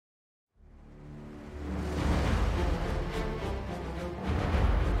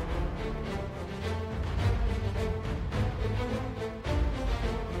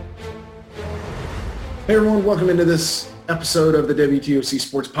Hey everyone, welcome into this episode of the WTOC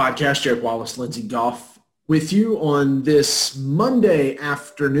Sports Podcast. Jake Wallace, Lindsey Goff with you on this Monday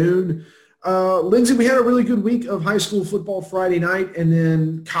afternoon. Lindsey, we had a really good week of high school football Friday night, and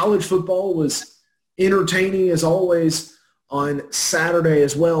then college football was entertaining as always on Saturday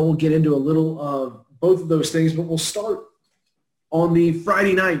as well. We'll get into a little of both of those things, but we'll start on the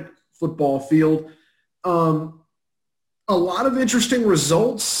Friday night football field. A lot of interesting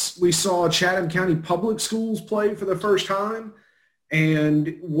results. We saw Chatham County Public Schools play for the first time,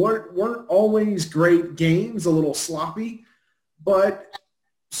 and weren't always great games, a little sloppy, but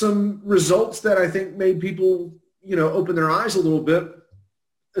some results that I think made people, open their eyes a little bit,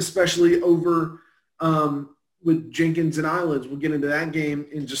 especially over with Jenkins and Islands. We'll get into that game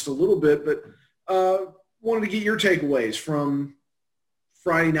in just a little bit, but wanted to get your takeaways from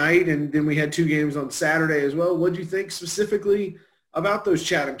Friday night, and then we had two games on Saturday as well. What did you think specifically about those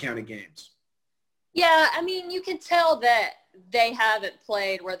Chatham County games? Yeah, I mean, you can tell that they haven't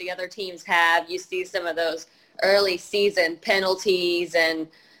played where the other teams have. You see some of those early season penalties and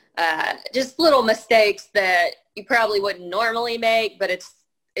just little mistakes that you probably wouldn't normally make, but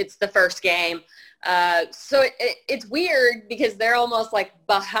it's the first game. So it's weird because they're almost like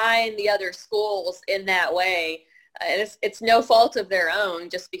behind the other schools in that way. It's no fault of their own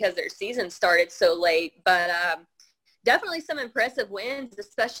just because their season started so late, but definitely some impressive wins,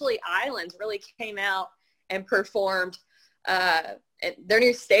 especially Islands really came out and performed. Their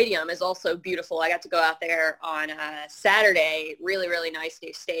new stadium is also beautiful. I got to go out there on Saturday. Really, really nice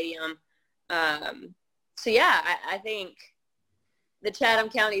new stadium. I think the Chatham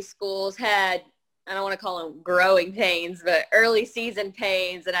County schools had, I don't want to call them growing pains, but early season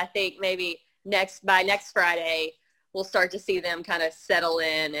pains, and I think maybe by next Friday, we'll start to see them kind of settle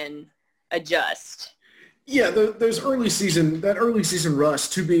in and adjust. Yeah, that early season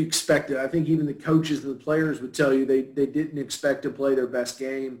rust to be expected. I think even the coaches and the players would tell you they didn't expect to play their best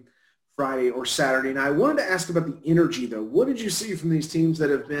game Friday or Saturday. And I wanted to ask about the energy, though. What did you see from these teams that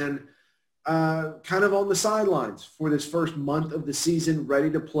have been kind of on the sidelines for this first month of the season, ready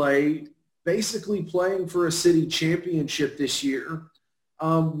to play, basically playing for a city championship this year?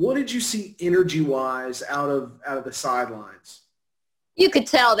 What did you see energy-wise out of the sidelines? You could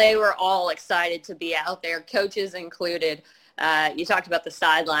tell they were all excited to be out there, coaches included. You talked about the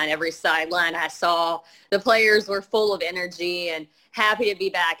sideline. Every sideline I saw, the players were full of energy and happy to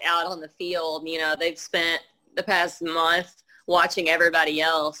be back out on the field. They've spent the past month watching everybody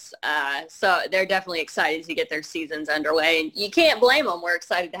else. So they're definitely excited to get their seasons underway. And you can't blame them. We're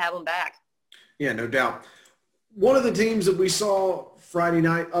excited to have them back. Yeah, no doubt. One of the teams that we saw Friday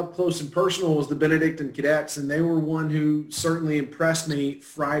night up close and personal was the Benedictine Cadets, and they were one who certainly impressed me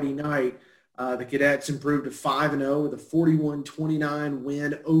Friday night. The Cadets improved to 5-0 with a 41-29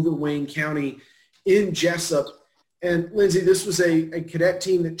 win over Wayne County in Jessup. And, Lindsey, this was a Cadet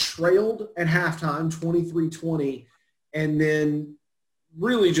team that trailed at halftime 23-20 and then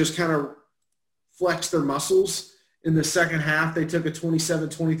really just kind of flexed their muscles. In the second half, they took a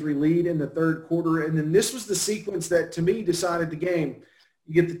 27-23 lead in the third quarter. And then this was the sequence that, to me, decided the game.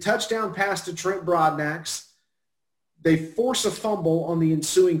 You get the touchdown pass to Trent Brodnax. They force a fumble on the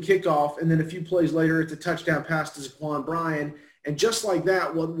ensuing kickoff. And then a few plays later, it's a touchdown pass to Zaquan Bryan. And just like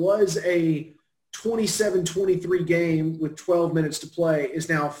that, what was a 27-23 game with 12 minutes to play is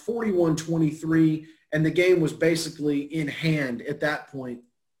now 41-23. And the game was basically in hand at that point.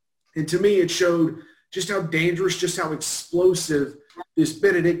 And to me, it showed just how dangerous, just how explosive this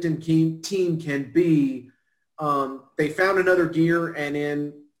Benedictine team can be. They found another gear, and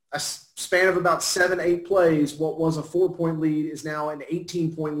in a span of about 7-8 plays, what was a 4-point lead is now an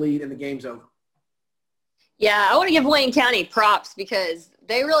 18-point lead, and the game's over. Yeah, I want to give Wayne County props because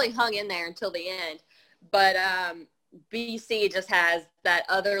they really hung in there until the end. But BC just has that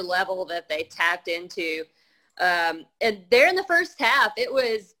other level that they tapped into. And there in the first half, it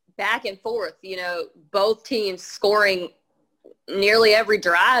was back and forth, both teams scoring nearly every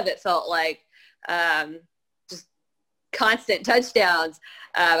drive, it felt like, just constant touchdowns.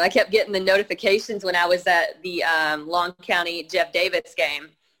 I kept getting the notifications when I was at the Long County Jeff Davis game.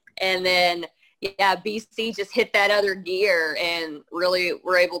 And then, BC just hit that other gear and really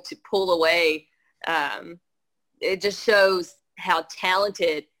were able to pull away. It just shows how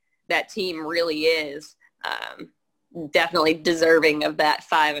talented that team really is. Definitely deserving of that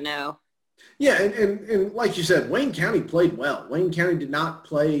 5-0. Yeah, and like you said, Wayne County played well. Wayne County did not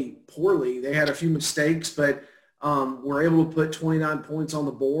play poorly. They had a few mistakes, but were able to put 29 points on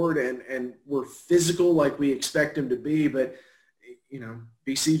the board and were physical like we expect them to be. But,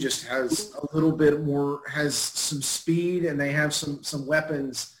 BC just has a little bit more, has some speed, and they have some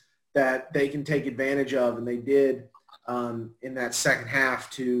weapons that they can take advantage of, and they did in that second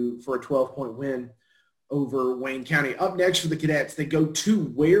half for a 12-point win over Wayne County. Up next for the Cadets, they go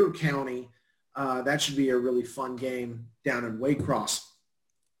to Ware County. That should be a really fun game down in Waycross.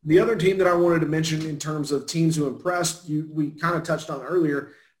 The other team that I wanted to mention in terms of teams who impressed, we kind of touched on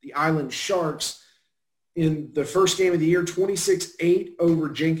earlier, the Island Sharks. In the first game of the year, 26-8 over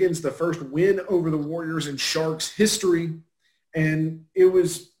Jenkins, the first win over the Warriors in Sharks history. And it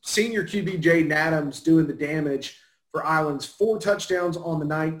was senior QB Jaden Adams doing the damage for Island's 4 touchdowns on the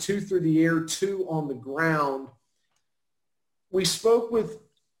night, 2 through the air, 2 on the ground. We spoke with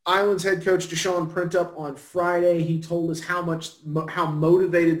Island's head coach Deshaun Printup on Friday. He told us how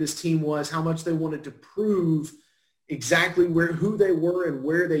motivated this team was, how much they wanted to prove exactly who they were and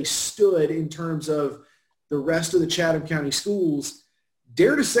where they stood in terms of the rest of the Chatham County schools.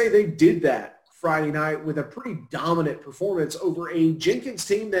 Dare to say they did that Friday night with a pretty dominant performance over a Jenkins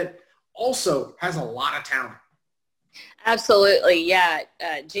team that also has a lot of talent. Absolutely, yeah.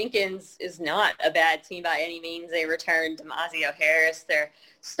 Jenkins is not a bad team by any means. They returned Demazio Harris, their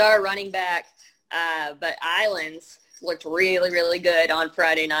star running back, but Islands looked really, really good on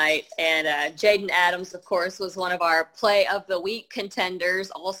Friday night. And Jaden Adams, of course, was one of our play of the week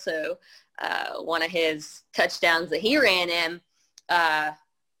contenders. Also, one of his touchdowns that he ran in.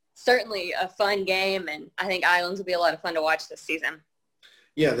 Certainly a fun game, and I think Islands will be a lot of fun to watch this season.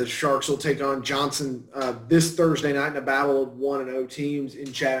 Yeah, the Sharks will take on Johnson this Thursday night in a battle of 1-0 teams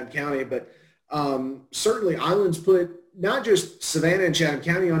in Chatham County. But certainly Islands put not just Savannah and Chatham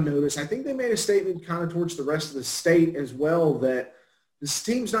County on notice. I think they made a statement kind of towards the rest of the state as well that this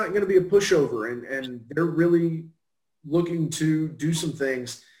team's not going to be a pushover, and they're really looking to do some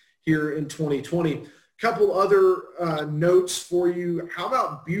things here in 2020. Couple other notes for you. How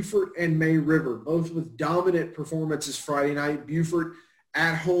about Beaufort and May River, both with dominant performances Friday night? Beaufort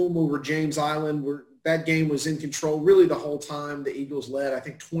at home over James Island, where that game was in control really the whole time. The Eagles led, I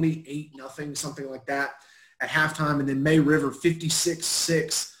think, 28-0, something like that at halftime. And then May River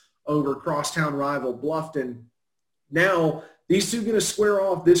 56-6 over crosstown rival Bluffton. Now, these two going to square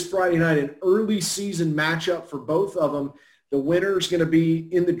off this Friday night, an early season matchup for both of them. The winner is going to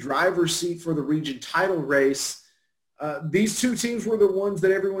be in the driver's seat for the region title race. These two teams were the ones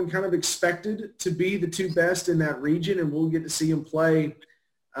that everyone kind of expected to be the two best in that region, and we'll get to see them play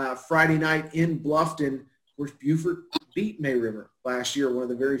Friday night in Bluffton. Of course, Beaufort beat May River last year, one of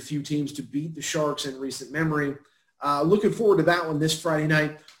the very few teams to beat the Sharks in recent memory. Looking forward to that one this Friday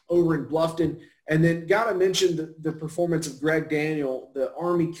night over in Bluffton. And then got to mention the performance of Greg Daniel, the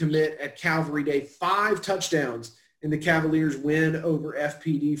Army commit at Calvary Day, 5 touchdowns in the Cavaliers' win over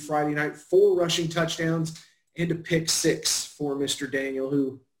FPD Friday night, 4 rushing touchdowns and a pick 6 for Mr. Daniel,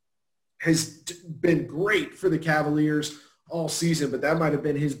 who has been great for the Cavaliers all season, but that might have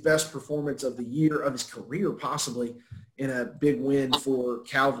been his best performance of the year, of his career possibly, in a big win for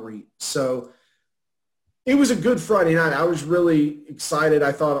Calvary. So it was a good Friday night. I was really excited.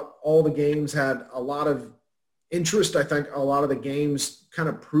 I thought all the games had a lot of interest. I think a lot of the games kind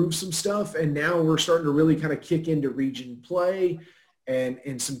of proved some stuff, and now we're starting to really kind of kick into region play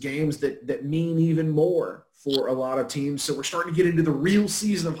and some games that mean even more for a lot of teams. So we're starting to get into the real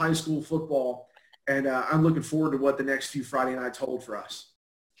season of high school football, and I'm looking forward to what the next few Friday nights hold for us.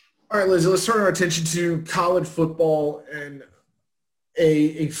 All right, Liz, let's turn our attention to college football and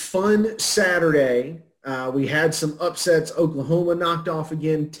a fun Saturday. We had some upsets. Oklahoma knocked off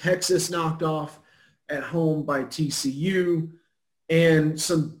again. Texas knocked off at home by TCU, and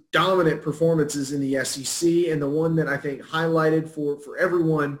some dominant performances in the SEC. And the one that I think highlighted for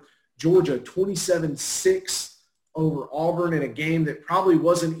everyone, Georgia 27-6 over Auburn in a game that probably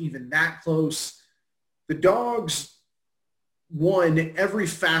wasn't even that close. The Dogs won every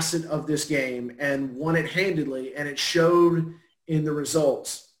facet of this game and won it handedly, and it showed in the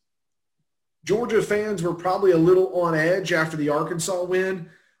results. Georgia fans were probably a little on edge after the Arkansas win.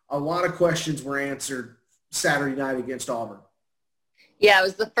 A lot of questions were answered Saturday night against Auburn. Yeah, it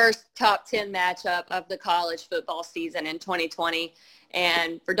was the first top 10 matchup of the college football season in 2020.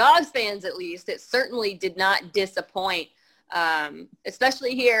 And for Dogs fans, at least, it certainly did not disappoint,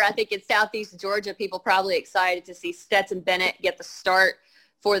 especially here. I think in Southeast Georgia, people probably excited to see Stetson Bennett get the start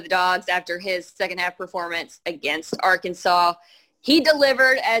for the Dogs after his second half performance against Arkansas. He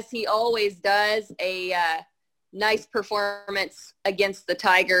delivered, as he always does, a nice performance against the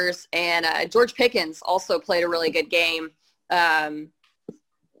Tigers. And George Pickens also played a really good game.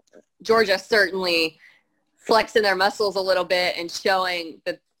 Georgia certainly flexing their muscles a little bit and showing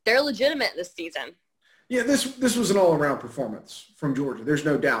that they're legitimate this season. Yeah, this was an all-around performance from Georgia. There's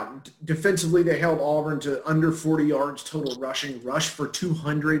no doubt. Defensively, they held Auburn to under 40 yards total rushing, rushed for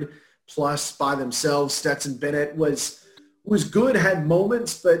 200 plus by themselves. Stetson Bennett was good, had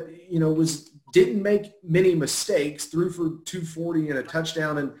moments, but didn't make many mistakes. Threw for 240 and a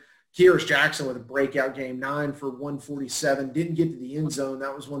touchdown, and Kearis Jackson with a breakout game, 9 for 147. Didn't get to the end zone.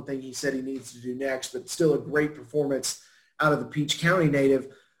 That was one thing he said he needs to do next, but still a great performance out of the Peach County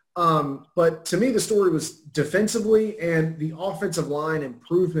native. But to me, the story was defensively and the offensive line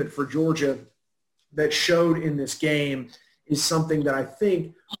improvement for Georgia that showed in this game is something that I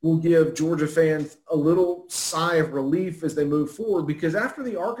think will give Georgia fans a little sigh of relief as they move forward, because after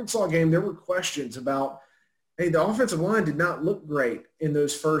the Arkansas game, there were questions about, hey, the offensive line did not look great in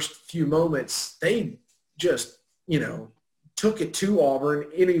those first few moments. They just, took it to Auburn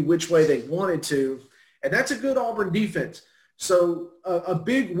any which way they wanted to, and that's a good Auburn defense. So a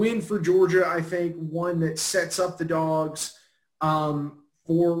big win for Georgia, I think, one that sets up the Dogs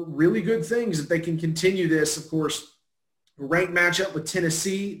for really good things if they can continue this. Of course, a ranked matchup with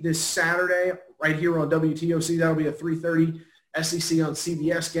Tennessee this Saturday right here on WTOC. That'll be a 3:30 SEC on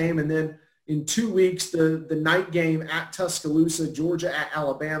CBS game. And then in 2 weeks, the night game at Tuscaloosa, Georgia at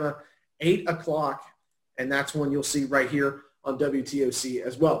Alabama, 8 o'clock. And that's one you'll see right here on WTOC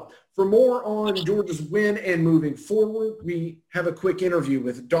as well. For more on Georgia's win and moving forward, we have a quick interview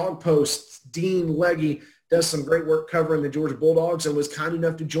with Dog Post's Dean Legge. Does some great work covering the Georgia Bulldogs and was kind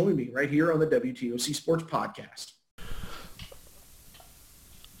enough to join me right here on the WTOC Sports Podcast.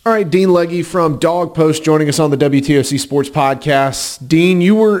 All right, Dean Legge from Dog Post joining us on the WTOC Sports Podcast. Dean,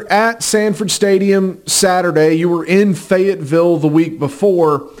 you were at Sanford Stadium Saturday. You were in Fayetteville the week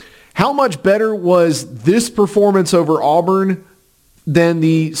before. How much better was this performance over Auburn than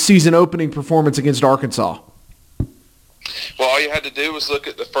the season opening performance against Arkansas? Well, all you had to do was look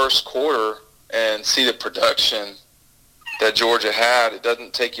at the first quarter and see the production that Georgia had. It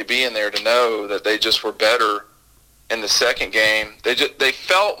doesn't take you being there to know that they just were better in the second game. They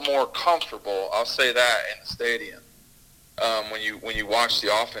felt more comfortable, I'll say that, in the stadium when you watch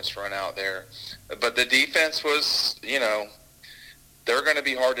the offense run out there. But the defense was, they're going to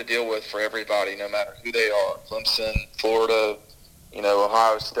be hard to deal with for everybody, no matter who they are. Clemson, Florida,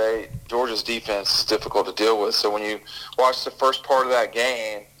 Ohio State. Georgia's defense is difficult to deal with. So when you watch the first part of that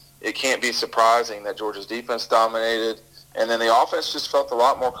game, it can't be surprising that Georgia's defense dominated. And then the offense just felt a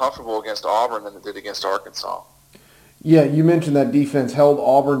lot more comfortable against Auburn than it did against Arkansas. Yeah, you mentioned that defense held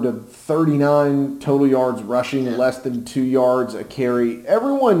Auburn to 39 total yards rushing, less than 2 yards a carry.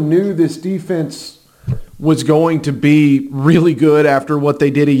 Everyone knew this defense was going to be really good after what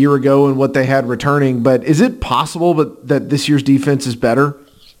they did a year ago and what they had returning. But is it possible that this year's defense is better?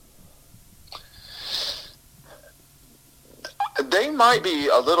 They might be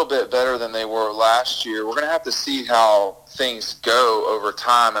a little bit better than they were last year. We're going to have to see how things go over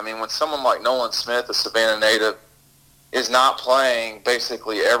time. I mean, when someone like Nolan Smith, a Savannah native, is not playing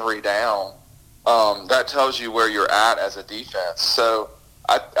basically every down, that tells you where you're at as a defense. So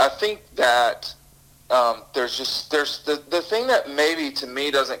I think that there's the thing that maybe to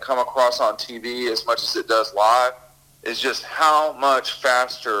me doesn't come across on TV as much as it does live is just how much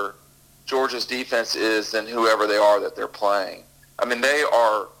faster Georgia's defense is than whoever they are that they're playing. I mean, they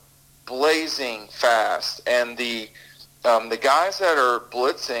are blazing fast, and the guys that are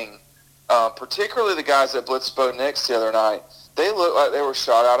blitzing, particularly the guys that blitzed Bo Nix the other night, they looked like they were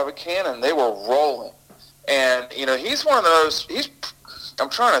shot out of a cannon. They were rolling, and he's one of those. I'm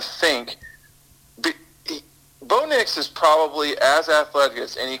trying to think. Bo Nix is probably as athletic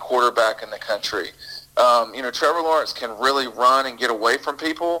as any quarterback in the country. Trevor Lawrence can really run and get away from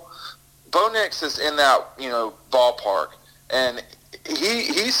people. Bo Nix is in that, ballpark. And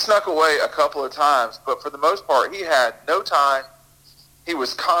he snuck away a couple of times, but for the most part, he had no time. He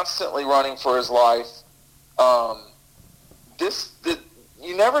was constantly running for his life.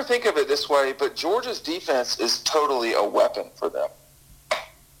 You never think of it this way, but Georgia's defense is totally a weapon for them.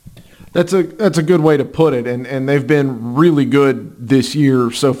 That's a good way to put it, and they've been really good this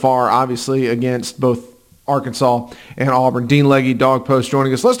year so far, obviously, against both Arkansas and Auburn. Dean Legge, Dog Post,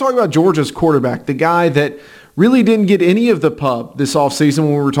 joining us. Let's talk about Georgia's quarterback, the guy that really didn't get any of the pub this offseason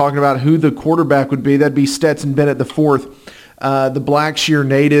when we were talking about who the quarterback would be. That'd be Stetson Bennett IV, the Blackshear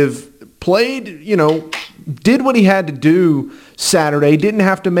native. Played, did what he had to do Saturday. Didn't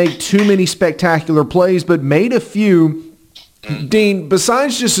have to make too many spectacular plays, but made a few. Dean,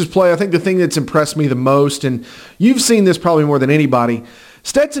 besides just his play, I think the thing that's impressed me the most, and you've seen this probably more than anybody,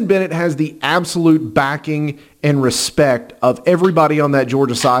 Stetson Bennett has the absolute backing and respect of everybody on that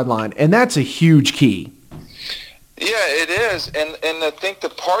Georgia sideline, and that's a huge key. Yeah, it is, and I think the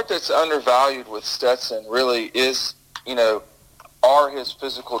part that's undervalued with Stetson really is, are his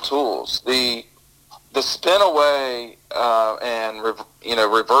physical tools. the spin away and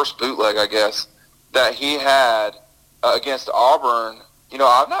reverse bootleg, I guess, that he had against Auburn.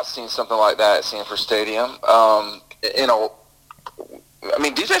 I've not seen something like that at Sanford Stadium.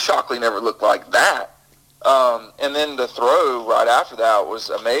 DJ Shockley never looked like that. And then the throw right after that was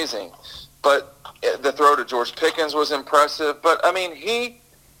amazing. But the throw to George Pickens was impressive. But,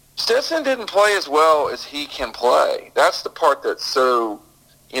 Stetson didn't play as well as he can play. That's the part that's so,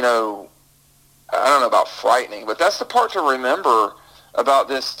 I don't know about frightening, but that's the part to remember about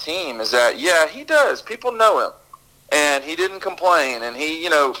this team is that, yeah, he does. People know him. And he didn't complain. And he,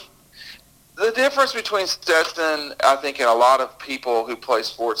 the difference between Stetson, I think, and a lot of people who play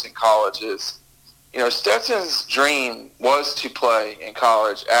sports in college is, Stetson's dream was to play in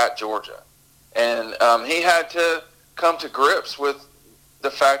college at Georgia. And he had to come to grips with the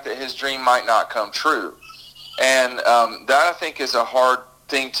fact that his dream might not come true. And that, I think, is a hard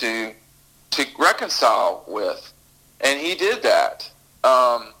thing to reconcile with. And he did that.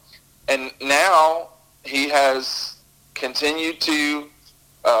 And now he has continued to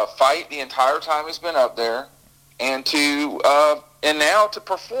fight the entire time he's been up there and now to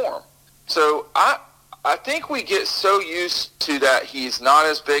perform. So I think we get so used to that he's not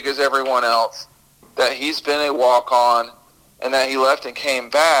as big as everyone else, that he's been a walk-on, and that he left and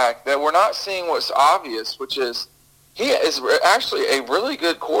came back, that we're not seeing what's obvious, which is he is actually a really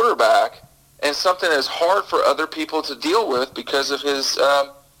good quarterback and something that's hard for other people to deal with because of his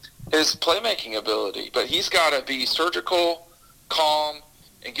playmaking ability. But he's got to be surgical, calm,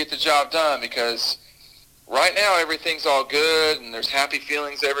 and get the job done because right now everything's all good and there's happy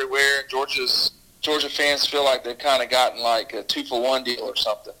feelings everywhere. Georgia fans feel like they've kind of gotten like a 2-for-1 deal or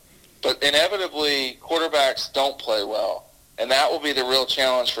something. But inevitably, quarterbacks don't play well, and that will be the real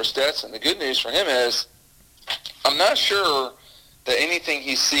challenge for Stetson. The good news for him is I'm not sure that anything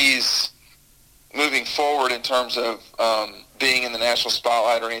he sees moving forward in terms of being in the national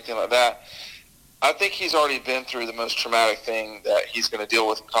spotlight or anything like that, I think he's already been through the most traumatic thing that he's going to deal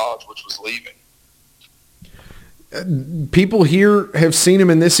with in college, which was leaving. People here have seen him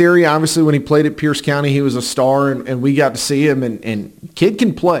in this area. Obviously, when he played at Pierce County, he was a star, and we got to see him. And kid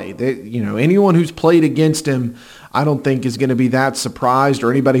can play. Anyone who's played against him, I don't think is going to be that surprised,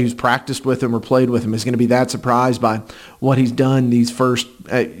 or anybody who's practiced with him or played with him is going to be that surprised by what he's done these first,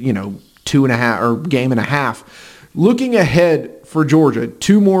 2.5 or game and a half. Looking ahead for Georgia,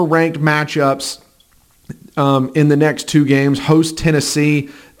 2 more ranked matchups in the next 2 games. Host Tennessee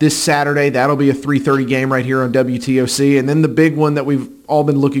this Saturday. That'll be a 3:30 game right here on WTOC. And then the big one that we've all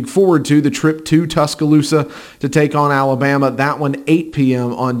been looking forward to, the trip to Tuscaloosa to take on Alabama. That one 8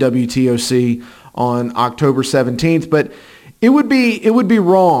 p.m. on WTOC on October 17th. But it would be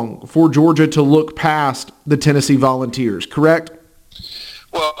wrong for Georgia to look past the Tennessee Volunteers, correct?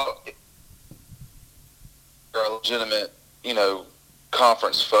 Well, they're a legitimate,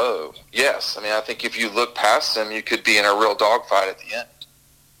 conference foe. Yes. I think if you look past them, you could be in a real dogfight at the end.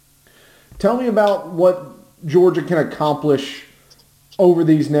 Tell me about what Georgia can accomplish over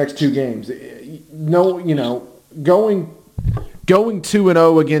these next 2 games. Going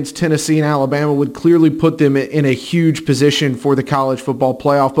 2-0 against Tennessee and Alabama would clearly put them in a huge position for the college football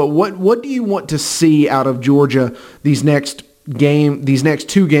playoff. But what do you want to see out of Georgia these next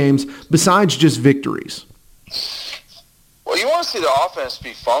 2 games besides just victories? Well, you want to see the offense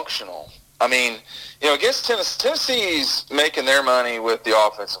be functional. Against Tennessee's making their money with the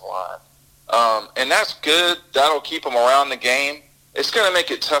offensive line. And that's good. That'll keep them around the game. It's going to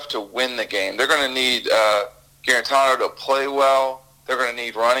make it tough to win the game. They're going to need Garantano to play well. They're going to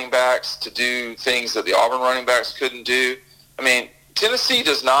need running backs to do things that the Auburn running backs couldn't do. Tennessee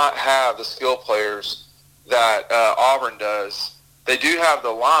does not have the skill players that Auburn does. They do have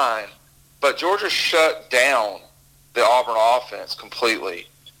the line, but Georgia shut down the Auburn offense completely.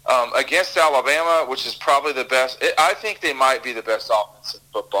 Against Alabama, which is probably the best, I think they might be the best offense in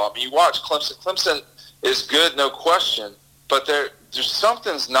football. You watch Clemson. Clemson is good, no question, but there's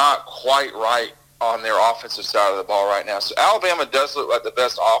something's not quite right on their offensive side of the ball right now. So Alabama does look like the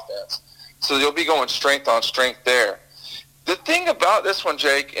best offense. So they'll be going strength on strength there. The thing about this one,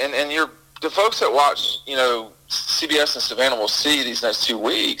 Jake, and the folks that watch, CBS and Savannah will see these next 2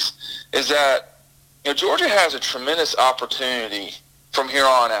 weeks, is that Georgia has a tremendous opportunity from here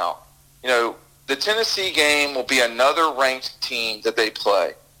on out. The Tennessee game will be another ranked team that they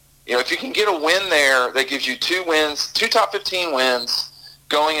play. If you can get a win there, that gives you 2 wins, 2 top 15 wins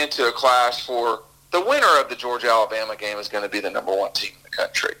going into a clash for the winner of the Georgia-Alabama game is going to be the number 1 team in the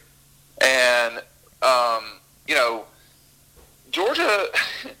country. And, Georgia,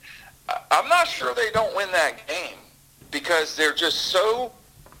 I'm not sure they don't win that game because they're just so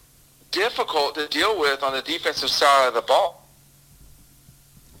difficult to deal with on the defensive side of the ball.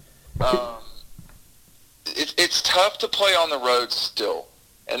 It's tough to play on the road still.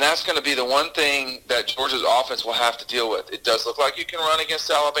 And that's going to be the one thing that Georgia's offense will have to deal with. It does look like you can run against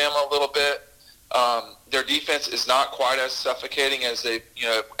Alabama a little bit. Their defense is not quite as suffocating as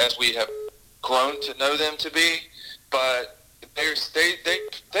as we have grown to know them to be, but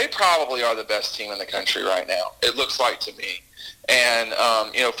they probably are the best team in the country right now. It looks like to me. And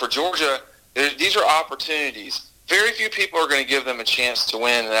for Georgia, these are opportunities. Very few people are going to give them a chance to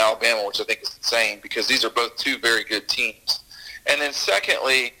win in Alabama, which I think is insane because these are both two very good teams. And then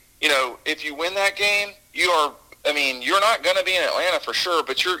secondly, if you win that game, you're not going to be in Atlanta for sure,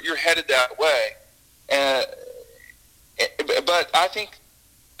 but you're headed that way. But I think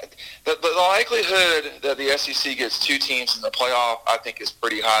the likelihood that the SEC gets two teams in the playoff, I think, is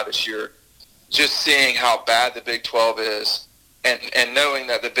pretty high this year. Just seeing how bad the Big 12 is, and knowing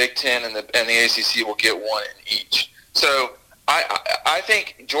that the Big 10 and the ACC will get one in each. So I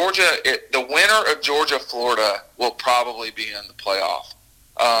think Georgia, the winner of Georgia-Florida will probably be in the playoff.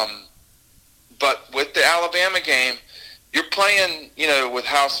 But with the Alabama game, you're playing, with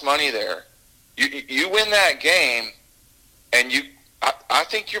house money there. You win that game, and I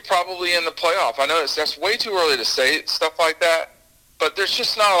think you're probably in the playoff. I know that's way too early to say stuff like that, but there's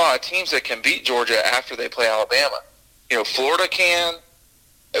just not a lot of teams that can beat Georgia after they play Alabama. Florida can,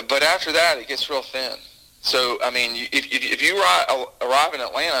 but after that it gets real thin. So, if you arrive in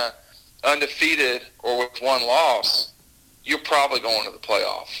Atlanta undefeated or with one loss, you're probably going to the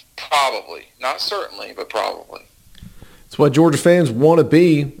playoff. Probably. Not certainly, but probably. It's what Georgia fans want to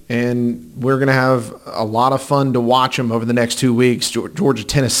be, and we're going to have a lot of fun to watch them over the next 2 weeks. Georgia,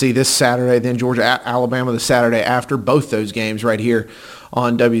 Tennessee this Saturday, then Georgia, Alabama the Saturday after both those games right here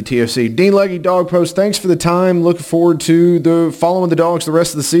on WTOC. Dean Legge, Dog Post, thanks for the time. Looking forward to following the Dogs the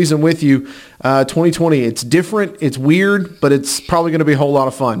rest of the season with you. 2020, it's different, it's weird, but it's probably going to be a whole lot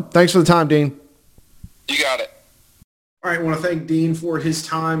of fun. Thanks for the time, Dean. You got it. All right, I want to thank Dean for his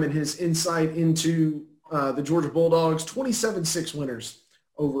time and his insight into the Georgia Bulldogs, 27-6 winners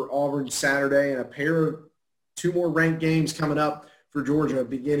over Auburn Saturday, and a pair of two more ranked games coming up for Georgia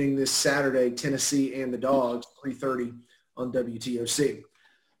beginning this Saturday, Tennessee and the Dogs, 3:30 on WTOC.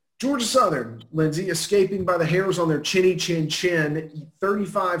 Georgia Southern, Lindsay, escaping by the hairs on their chinny chin chin,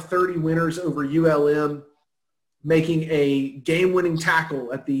 35-30 winners over ULM, making a game-winning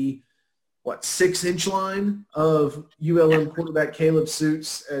tackle at the 6-inch line of ULM quarterback Caleb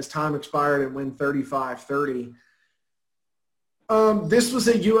Suits as time expired and win 35-30. This was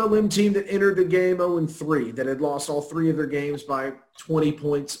a ULM team that entered the game 0-3, that had lost all three of their games by 20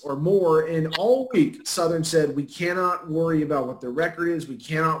 points or more. And all week, Southern said, we cannot worry about what their record is. We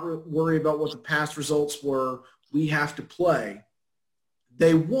cannot worry about what the past results were. We have to play.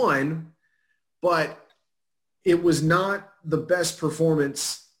 They won, but it was not the best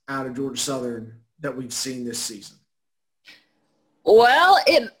performance out of Georgia Southern that we've seen this season. Well,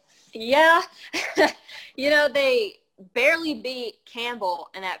 they barely beat Campbell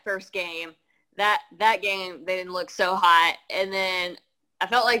in that first game. That game, they didn't look so hot. And then I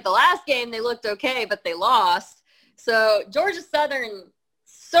felt like the last game they looked okay, but they lost. So Georgia Southern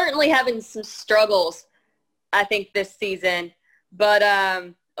certainly having some struggles, I think, this season. But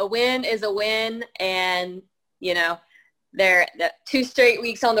a win is a win, and, they're 2 straight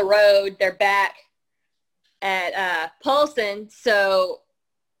weeks on the road. They're back at Paulson. So,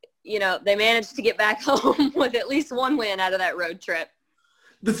 they managed to get back home with at least one win out of that road trip.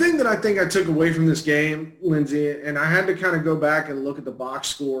 The thing that I think I took away from this game, Lindsay, and I had to kind of go back and look at the box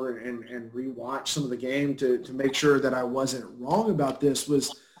score and rewatch some of the game to make sure that I wasn't wrong about this,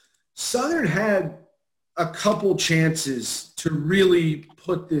 was Southern had a couple chances to really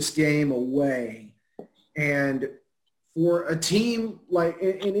put this game away. And for a team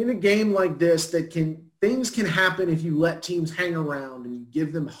in a game like this things can happen if you let teams hang around and you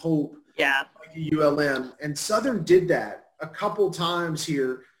give them hope. Yeah. Like ULM. And Southern did that a couple times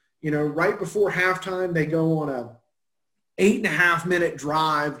here. Right before halftime, they go on a 8.5-minute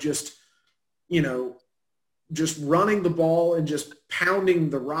drive, just running the ball and just pounding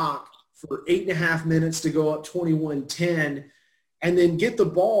the rock for 8.5 minutes to go up 21-10. And then get the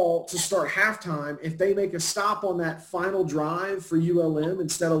ball to start halftime. If they make a stop on that final drive for ULM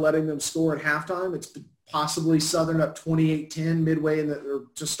instead of letting them score at halftime, it's possibly Southern up 28-10 midway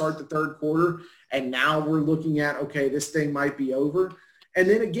to start the third quarter. And now we're looking at, okay, this thing might be over. And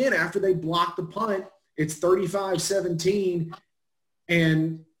then again, after they block the punt, it's 35-17,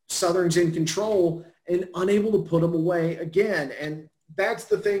 and Southern's in control and unable to put them away again. And that's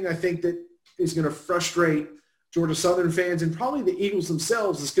the thing I think that is going to frustrate Georgia Southern fans and probably the Eagles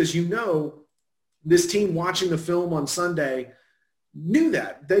themselves is because this team watching the film on Sunday knew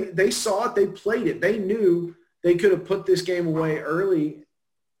that. They saw it. They played it. They knew they could have put this game away early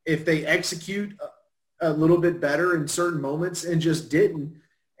if they execute a little bit better in certain moments and just didn't.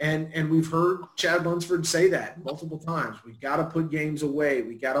 And we've heard Chad Lunsford say that multiple times. We've got to put games away.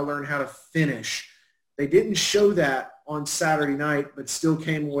 We got to learn how to finish. They didn't show that on Saturday night, but still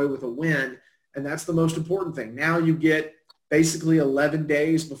came away with a win. And that's the most important thing. Now you get basically 11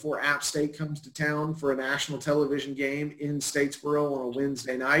 days before App State comes to town for a national television game in Statesboro on a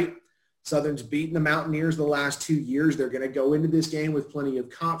Wednesday night. Southern's beaten the Mountaineers the last 2 years. They're going to go into this game with plenty of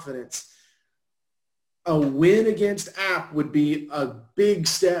confidence. A win against App would be a big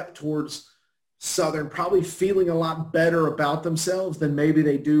step towards Southern probably feeling a lot better about themselves than maybe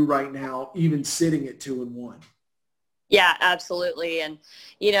they do right now, even sitting at 2-1. Yeah, absolutely. And,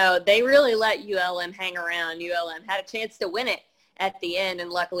 they really let ULM hang around. ULM had a chance to win it at the end, and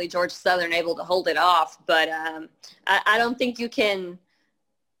luckily Georgia Southern able to hold it off. But I don't think you can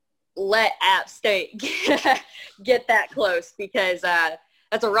let App State get that close because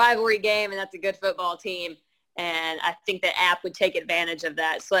that's a rivalry game and that's a good football team. And I think that App would take advantage of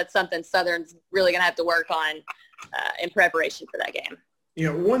that. So that's something Southern's really going to have to work on in preparation for that game.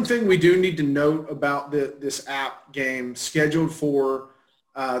 One thing we do need to note about this App game scheduled for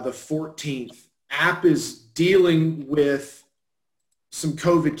the 14th, App is dealing with some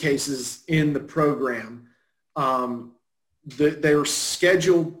COVID cases in the program. They were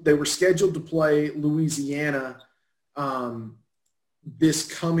scheduled to play Louisiana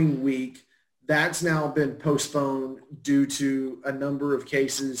this coming week. That's now been postponed due to a number of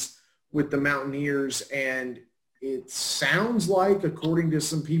cases with the Mountaineers, and it sounds like, according to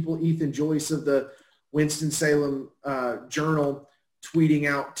some people, Ethan Joyce of the Winston-Salem Journal tweeting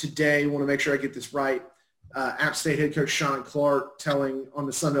out today, want to make sure I get this right, App State head coach Sean Clark telling on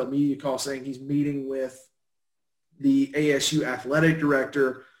the Sunbelt media call saying he's meeting with the ASU athletic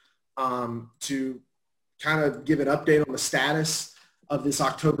director to kind of give an update on the status of this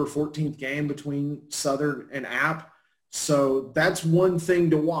October 14th game between Southern and App. So that's one thing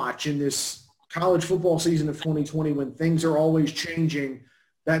to watch in this college football season of 2020 when things are always changing.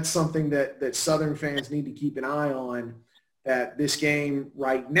 That's something that Southern fans need to keep an eye on, that this game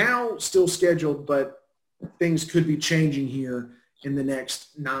right now still scheduled, but things could be changing here in the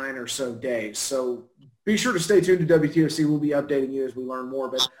next 9 or so days. So be sure to stay tuned to WTOC. We'll be updating you as we learn more.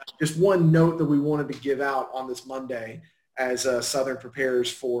 But just one note that we wanted to give out on this Monday as Southern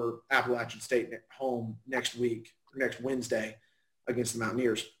prepares for Appalachian State home next Wednesday against the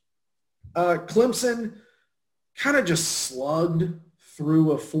Mountaineers. Clemson kind of just slugged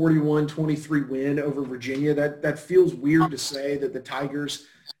through a 41-23 win over Virginia. That feels weird to say that the Tigers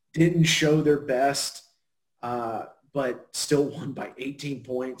didn't show their best, but still won by 18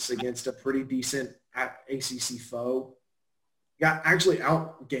 points against a pretty decent ACC foe. Got actually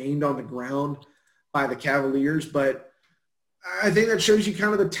outgained on the ground by the Cavaliers, but I think that shows you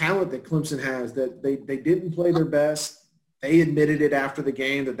kind of the talent that Clemson has, that they didn't play their best. They admitted it after the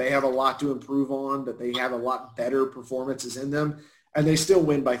game that they have a lot to improve on, that they have a lot better performances in them, and they still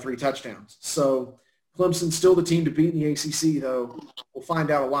win by 3 touchdowns. So Clemson's still the team to beat in the ACC, though. We'll find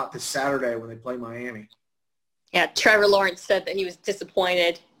out a lot this Saturday when they play Miami. Yeah, Trevor Lawrence said that he was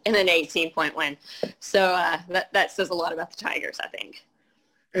disappointed in an 18-point win. So that says a lot about the Tigers, I think.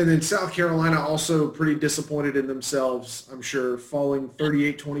 And then South Carolina also pretty disappointed in themselves, I'm sure, falling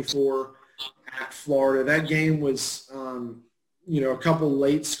 38-24 at Florida. That game was, a couple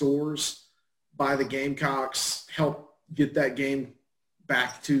late scores by the Gamecocks helped get that game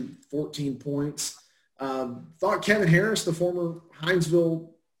back to 14 points. Thought Kevin Harris, the former Hinesville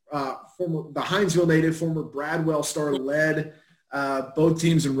native, former Bradwell star, led both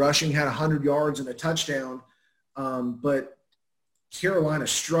teams in rushing, had 100 yards and a touchdown. But Carolina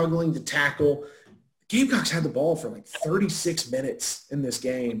struggling to tackle. The Gamecocks had the ball for like 36 minutes in this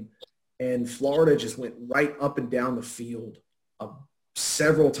game, and Florida just went right up and down the field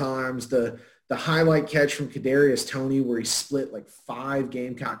several times. The highlight catch from Kadarius Toney where he split like 5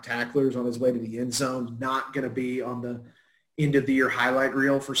 Gamecock tacklers on his way to the end zone, not going to be on the end of the year highlight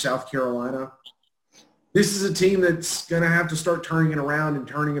reel for South Carolina. This is a team that's going to have to start turning it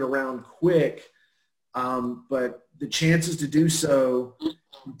around quick. But the chances to do so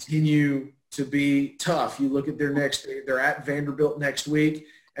continue to be tough. You look at they're at Vanderbilt next week,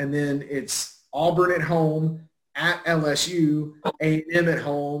 and then it's Auburn at home, at LSU, A&M at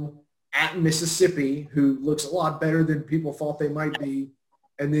home, at Mississippi, who looks a lot better than people thought they might be.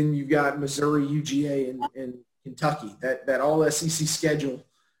 And then you've got Missouri, UGA, and Kentucky. That all SEC schedule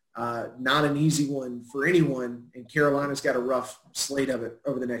Not an easy one for anyone, and Carolina's got a rough slate of it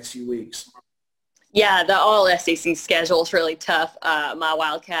over the next few weeks. Yeah, the all-SEC schedule is really tough. My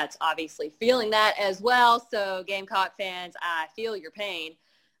Wildcats obviously feeling that as well. So Gamecock fans, I feel your pain.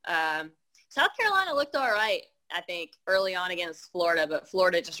 South Carolina looked all right, I think, early on against Florida, but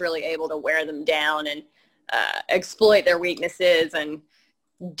Florida just really able to wear them down and exploit their weaknesses and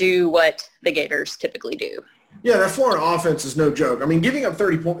do what the Gators typically do. Yeah, that Florida offense is no joke. I mean, giving up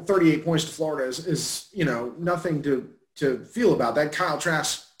 38 points to Florida is nothing to feel about. That Kyle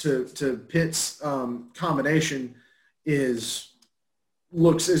Trask to Pitt's combination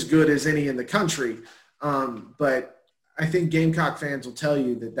looks as good as any in the country. But I think Gamecock fans will tell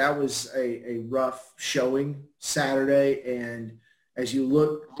you that was a rough showing Saturday. And as you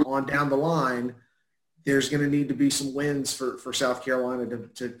look on down the line, there's going to need to be some wins for South Carolina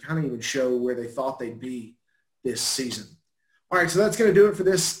to kind of even show where they thought they'd be this season. All right, so that's going to do it for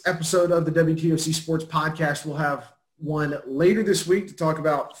this episode of the WTOC Sports Podcast. We'll have one later this week to talk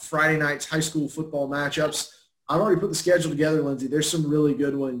about Friday night's high school football matchups. I've already put the schedule together, Lindsay. There's some really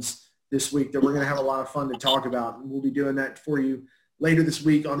good ones this week that we're going to have a lot of fun to talk about, and we'll be doing that for you later this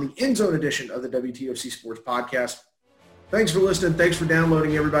week on the End Zone edition of the WTOC Sports Podcast. Thanks for listening. Thanks for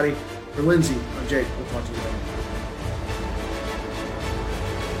downloading, everybody. For Lindsay, I'm Jake. We'll talk to you later.